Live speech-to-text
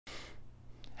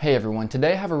Hey everyone,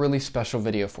 today I have a really special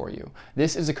video for you.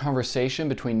 This is a conversation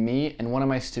between me and one of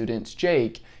my students,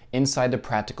 Jake, inside the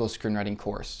Practical Screenwriting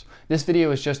course. This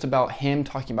video is just about him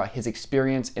talking about his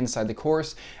experience inside the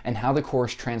course and how the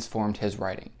course transformed his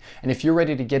writing. And if you're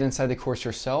ready to get inside the course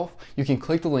yourself, you can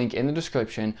click the link in the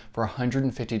description for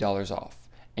 $150 off.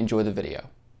 Enjoy the video.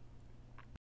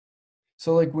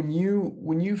 So like when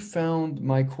you found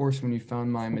my course, when you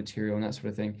found my material and that sort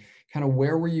of thing, kind of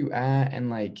where were you at,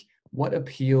 and like what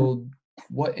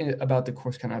about the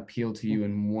course kind of appealed to you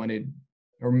and wanted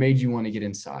or made you want to get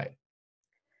inside?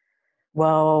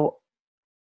 Well,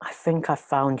 I think I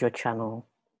found your channel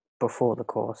before the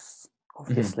course, Hmm.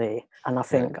 obviously, and I Right.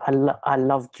 think I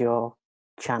loved your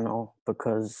channel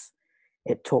because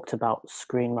it talked about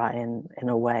screenwriting in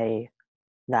a way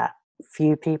that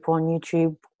few people on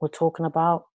YouTube were talking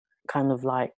about, kind of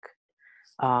like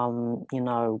you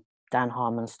know, Dan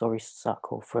Harmon's Story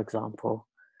Circle, for example,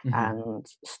 Hmm. and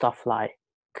stuff like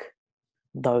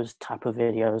those type of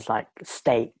videos, like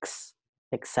stakes,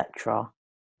 etc.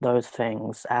 Those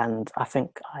things, and I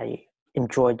think I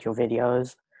enjoyed your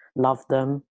videos, loved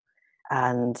them,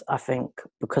 and I think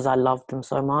because I loved them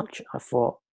so much, I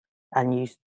thought, and you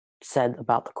said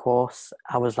about the course,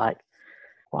 I was like,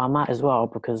 well, I might as well,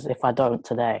 because if I don't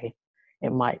today,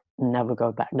 it might never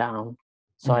go back down.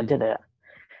 So I Hmm. did it,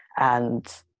 and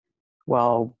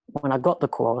well, when I got the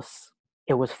course,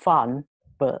 it was fun,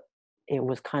 but it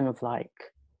was kind of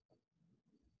like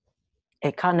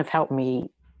it kind of helped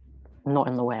me not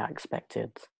in the way I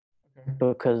expected, Okay.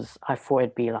 because I thought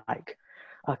it'd be like,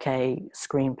 okay,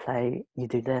 screenplay, you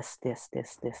do this, this,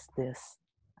 this, this, this,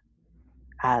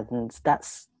 and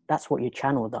that's what your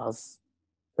channel does.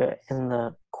 But in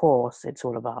the course, it's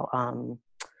all about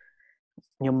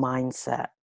your mindset,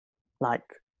 like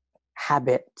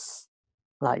habits,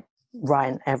 like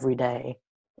writing every day,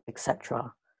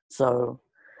 etc. So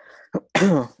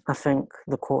I think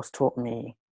the course taught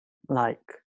me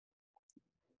like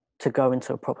to go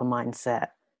into a proper mindset,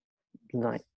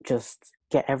 like just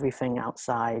get everything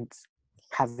outside,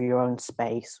 have your own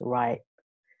space, write.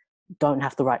 Don't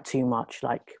have to write too much.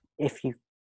 Like if you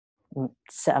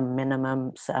set a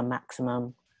minimum, set a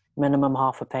maximum, minimum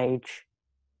half a page,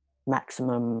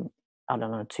 maximum, I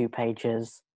don't know, 2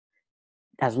 pages,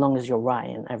 as long as you're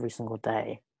writing every single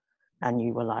day. And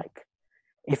you were like,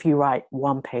 if you write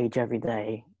 1 page every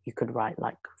day, you could write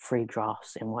like 3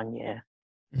 drafts in 1 year.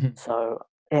 Hmm. So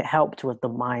it helped with the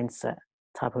mindset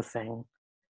type of thing.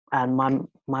 And my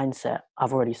mindset,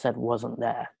 I've already said, wasn't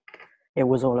there. It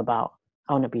was all about,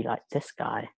 I want to be like this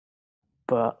guy.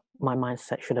 But my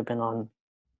mindset should have been on,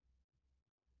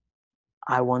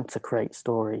 I want to create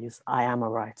stories. I am a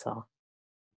writer.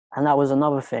 And that was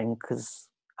another thing, because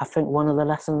I think one of the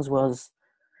lessons was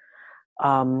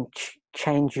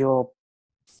change your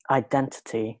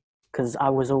identity. Because I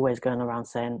was always going around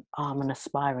saying, oh, I'm an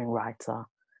aspiring writer,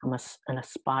 an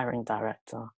aspiring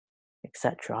director,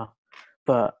 etc.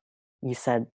 But you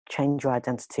said, change your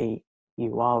identity.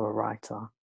 You are a writer.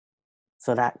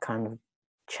 So that kind of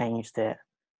changed it.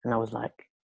 And I was like,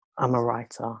 I'm a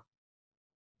writer.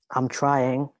 I'm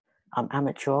trying. I'm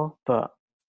amateur, but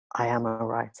I am a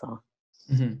writer.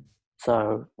 Hmm.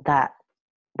 So that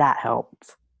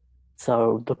helped.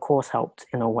 So the course helped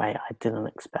in a way I didn't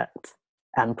expect,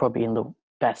 and probably in the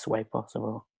best way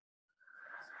possible.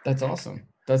 That's awesome.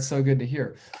 That's so good to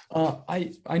hear. I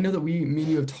know that me and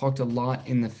you have talked a lot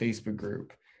in the Facebook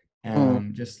group,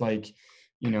 Mm, just like,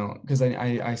 because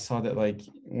I saw that like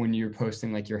when you're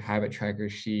posting like your habit tracker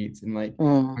sheets and like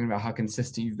mm, talking about how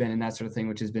consistent you've been and that sort of thing,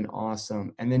 which has been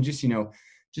awesome. And then just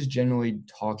just generally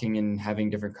talking and having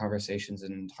different conversations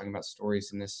and talking about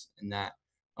stories and this and that.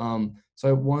 So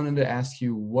I wanted to ask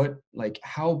you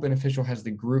how beneficial has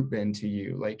the group been to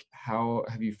you? Like, how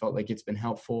have you felt like it's been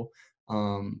helpful?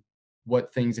 um,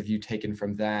 what things have you taken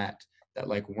from that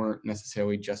like weren't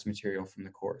necessarily just material from the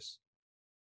course?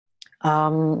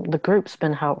 the group's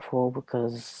been helpful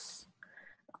because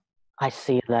I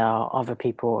see there are other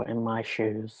people in my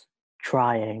shoes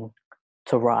trying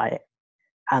to write,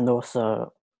 and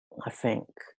also I think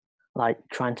like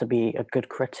trying to be a good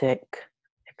critic,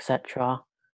 etc.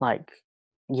 Like,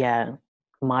 yeah,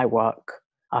 my work,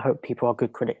 I hope people are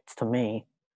good critics to me,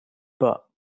 but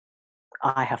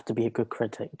I have to be a good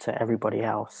critic to everybody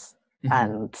else. Mhm.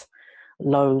 And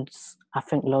I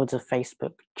think loads of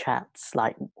Facebook chats,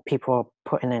 like people are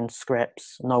putting in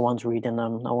scripts, no one's reading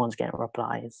them, no one's getting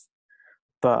replies.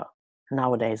 But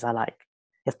nowadays, I like,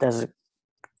 if there's a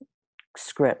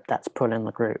script that's put in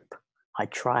the group, I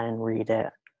try and read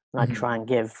it, and I Mhm. try and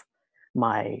give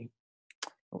my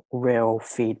real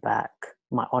feedback,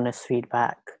 my honest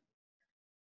feedback,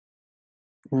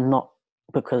 not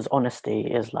because honesty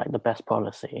is like the best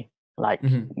policy. Like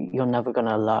Hmm. you're never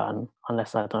gonna learn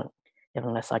unless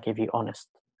I give you honest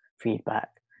feedback,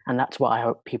 and that's what I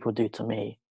hope people do to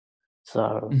me.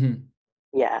 So Hmm.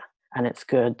 yeah, and it's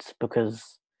good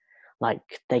because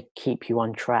like they keep you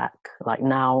on track. Like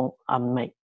now I'm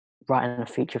writing a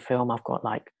feature film. I've got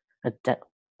like a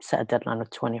set a deadline of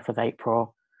 20th of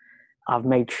April. I've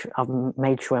made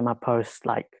sure in my post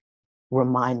like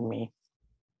remind me,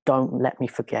 don't let me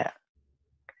forget.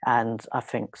 And I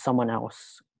think someone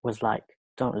else was like,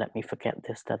 don't let me forget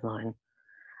this deadline.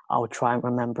 I'll try and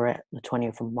remember it. The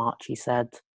 20th of March, he said.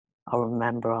 I'll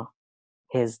remember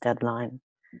his deadline.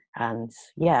 And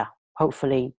yeah,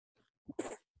 hopefully,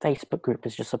 Facebook group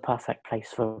is just a perfect place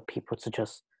for people to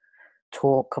just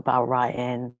talk about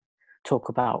writing, talk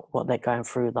about what they're going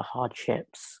through, the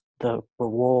hardships, the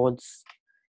rewards,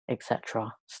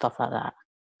 etc. Stuff like that.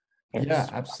 Yeah,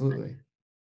 It's absolutely.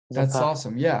 it's a That's perfect.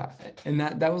 awesome. Yeah. And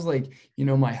that was like,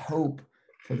 my hope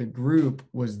for the group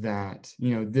was that,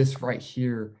 this right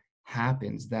here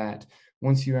happens, that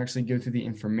once you actually go through the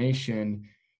information,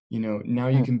 now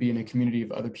you Mm, can be in a community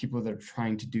of other people that are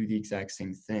trying to do the exact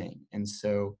same thing. And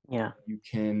so yeah, you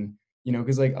can,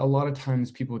 because like a lot of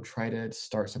times people try to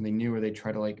start something new, or they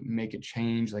try to like make a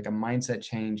change, like a mindset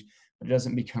change, but it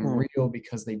doesn't become mm, real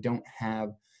because they don't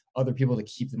have other people to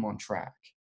keep them on track,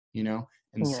 you know?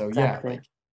 And yeah, so, yeah, exactly, like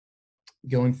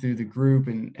going through the group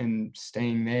and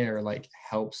staying there like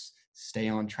helps stay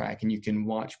on track, and you can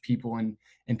watch people, and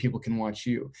people can watch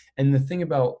you. And the thing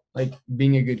about like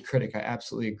being a good critic, I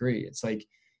absolutely agree. It's like,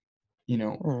 you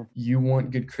know, mm, you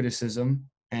want good criticism,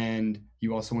 and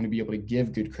you also want to be able to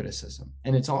give good criticism.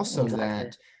 And it's also exactly,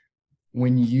 that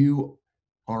when you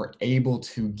are able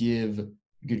to give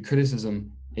good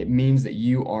criticism, it means that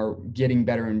you are getting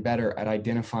better and better at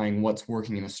identifying what's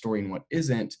working in a story and what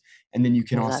isn't. And then you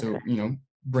can exactly, also,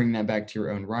 bring that back to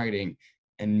your own writing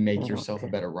and make yourself a exactly.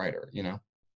 better writer.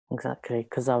 Exactly,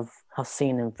 because I've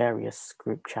seen in various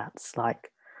group chats,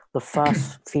 like the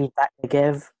first feedback they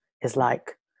give is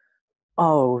like,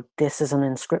 "Oh, this isn't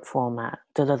in script format,"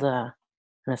 da da da,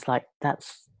 and it's like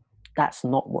that's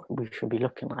not what we should be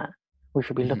looking at. We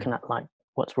should be looking Mhm. at like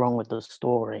what's wrong with the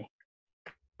story,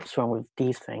 what's wrong with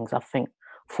these things. I think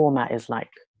format is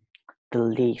like the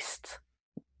least,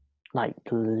 like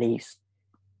the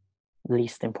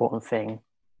least important thing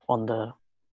on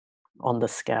the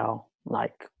scale.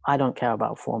 Like I don't care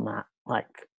about format.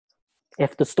 Like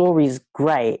if the story's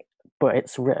great, but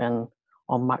it's written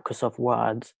on Microsoft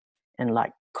Word in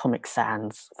like Comic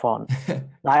Sans font,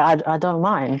 like I don't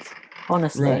mind.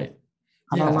 Honestly, Right.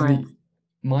 I Yeah, don't I mind. mean,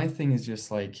 my thing is just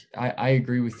like I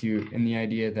agree with you in the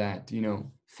idea that,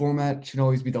 format should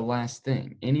always be the last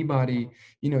thing. Anybody,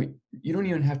 you don't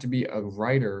even have to be a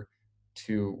writer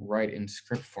to write in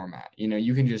script format.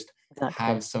 You can just Exactly.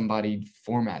 have somebody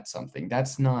format something.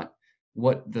 That's not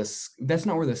where the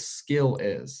skill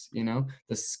is.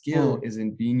 The skill Mm, is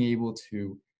in being able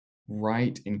to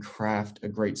write and craft a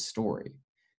great story.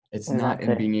 It's not in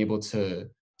exactly. being able to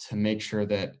make sure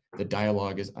that the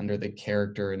dialogue is under the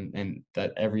character, and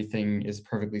that everything is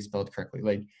perfectly spelled correctly.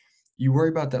 Like, you worry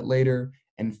about that later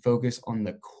and focus on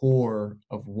the core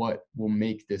of what will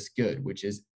make this good, which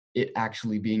is it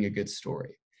actually being a good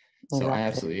story. So I Exactly.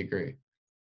 absolutely agree.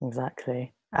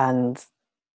 Exactly. And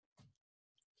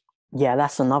yeah,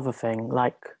 that's another thing.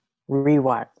 Like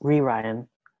rewriting.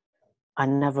 I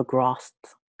never grasped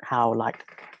how like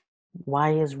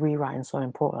why is rewriting so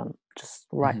important? Just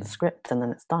write the Mhm. script and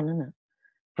then it's done, isn't it?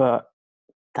 But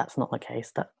that's not the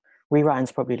case. That rewriting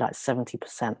is probably like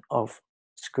 70% of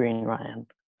screenwriting.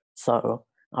 So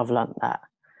I've learned that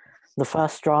the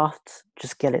first draft,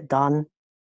 just get it done.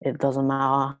 It doesn't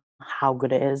matter how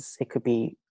good it is. It could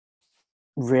be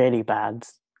really bad.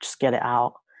 Just get it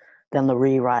out. Then the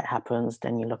rewrite happens.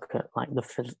 Then you look at like the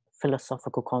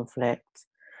philosophical conflict,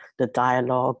 the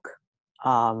dialogue,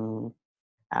 um,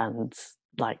 and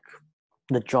like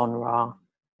the genre,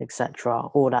 etc.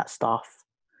 All that stuff.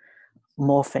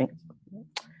 More thing,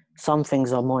 some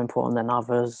things are more important than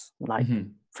others. Like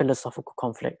Mhm. philosophical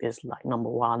conflict is like number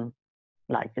one.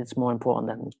 Like it's more important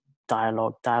than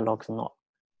dialogue. Dialogue's not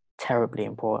terribly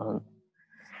important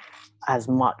as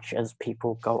much as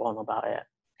people go on about it.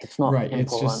 It's not Right.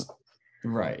 It's important. just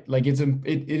right. Like it's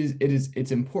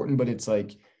important, but it's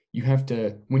like you have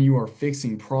to, when you are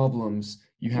fixing problems,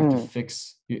 Mm, you have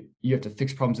to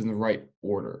fix problems in the right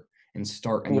order and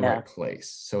start in the yeah, right place.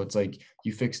 So it's like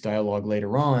you fix dialogue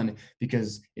later on,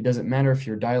 because it doesn't matter if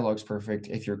your dialogue's perfect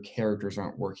if your characters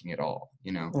aren't working at all.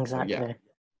 So yeah, exactly,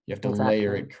 you have to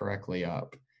layer exactly, it correctly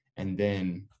up, and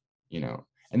then,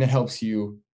 and that helps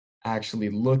you actually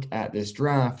look at this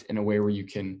draft in a way where you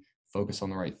can focus on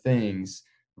the right things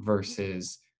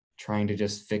versus trying to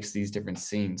just fix these different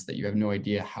scenes that you have no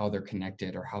idea how they're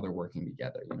connected or how they're working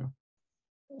together, you know?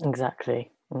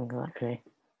 Exactly. Exactly.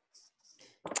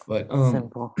 But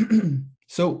Simple.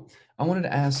 so I wanted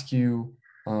to ask you,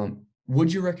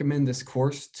 would you recommend this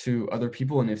course to other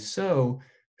people? And if so,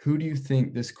 who do you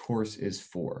think this course is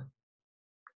for?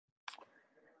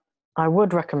 I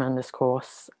would recommend this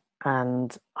course,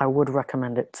 and I would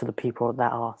recommend it to the people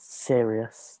that are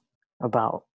serious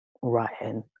about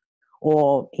writing,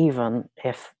 or even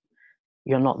if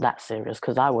you're not that serious,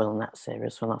 because I wasn't that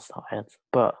serious when I started,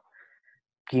 but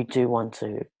you do want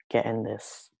to get in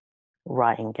this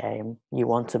writing game, you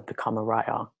want to become a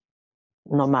writer,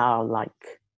 no matter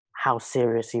like how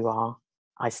serious you are,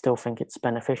 I still think it's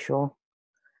beneficial.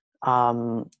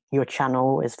 Your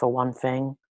channel is for one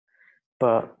thing,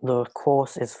 but the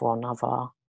course is for another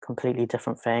completely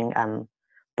different thing, and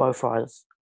both are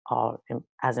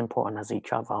as important as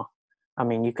each other. I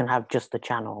mean, you can have just the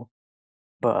channel,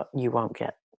 but you won't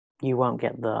get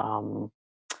the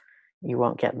you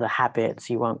won't get the habits,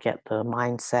 you won't get the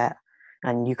mindset,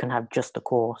 and you can have just the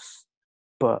course,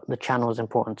 but the channel is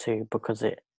important too because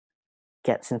it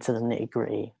gets into the nitty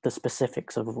gritty, the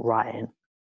specifics of writing.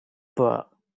 But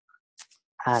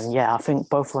and yeah, I think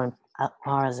both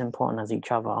are as important as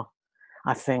each other.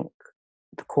 I think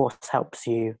the course helps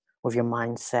you with your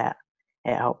mindset.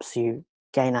 It helps you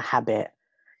gain a habit.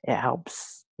 It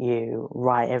helps you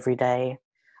write every day.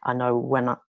 I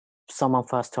know someone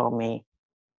first told me,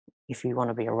 if you want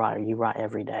to be a writer, you write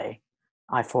every day.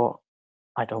 I thought,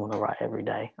 I don't want to write every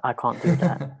day. I can't do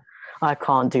that. I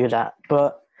can't do that.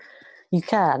 But you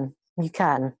can. You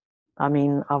can. I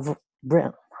mean,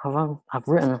 written. I've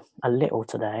written a little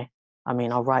today. I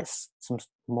mean, I'll write some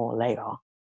more later.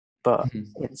 But Mhm.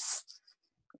 it's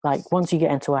like once you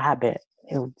get into a habit,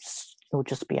 it'll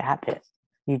just be a habit.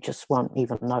 You just won't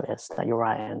even notice that you're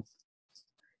writing.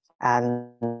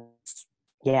 And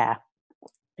yeah,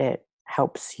 it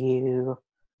helps you.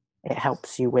 It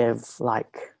helps you with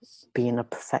like being a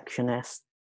perfectionist.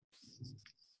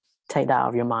 Take that out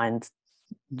of your mind.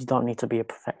 You don't need to be a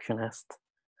perfectionist.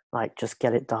 Like just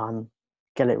get it done,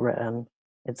 get it written.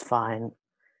 It's fine.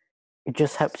 It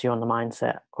just helps you on the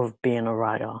mindset of being a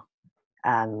writer.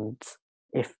 And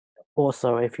if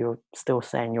if you're still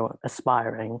saying you're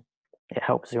aspiring, it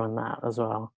helps you on that as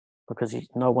well because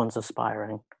no one's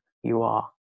aspiring. You are.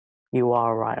 You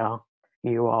are a writer.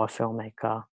 You are a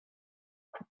filmmaker.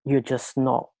 You're just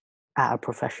not at a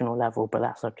professional level, but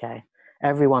that's okay.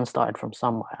 Everyone started from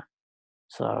somewhere.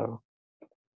 So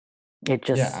it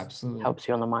Yeah, just absolutely. helps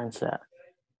you on the mindset,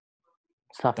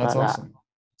 stuff That's like that. awesome.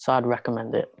 So I'd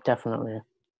recommend it, definitely.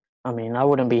 I mean, I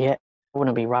wouldn't be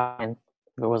writing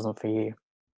if it wasn't for you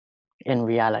in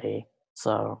reality.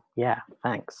 So yeah,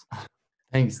 thanks.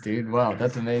 Thanks, dude. Wow,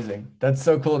 that's amazing. That's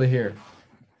so cool to hear.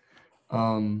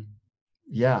 Um,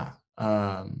 yeah.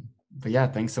 But yeah,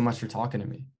 thanks so much for talking to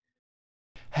me.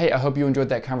 Hey, I hope you enjoyed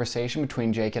that conversation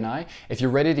between Jake and I. If you're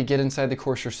ready to get inside the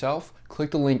course yourself,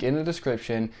 click the link in the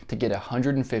description to get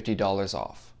 $150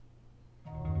 off.